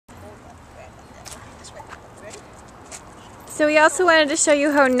So we also wanted to show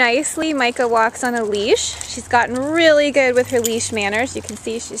you how nicely Micah walks on a leash. She's gotten really good with her leash manners. You can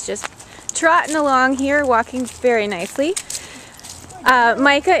see she's just trotting along here, walking very nicely.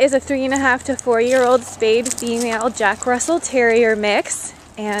 Micah is a 3.5 to 4-year-old spayed female Jack Russell Terrier mix,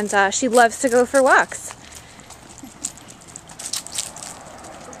 and she loves to go for walks.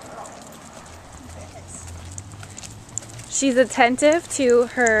 She's attentive to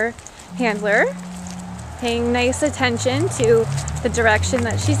her handler, paying nice attention to the direction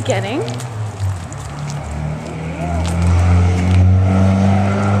that she's getting.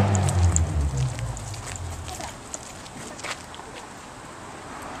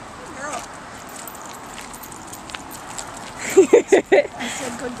 I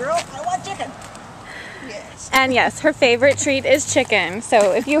said, good girl, I want chicken. Yes. And yes, her favorite treat is chicken.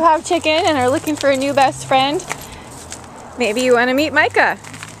 So if you have chicken and are looking for a new best friend, maybe you want to meet Micah,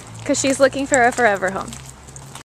 because she's looking for a forever home.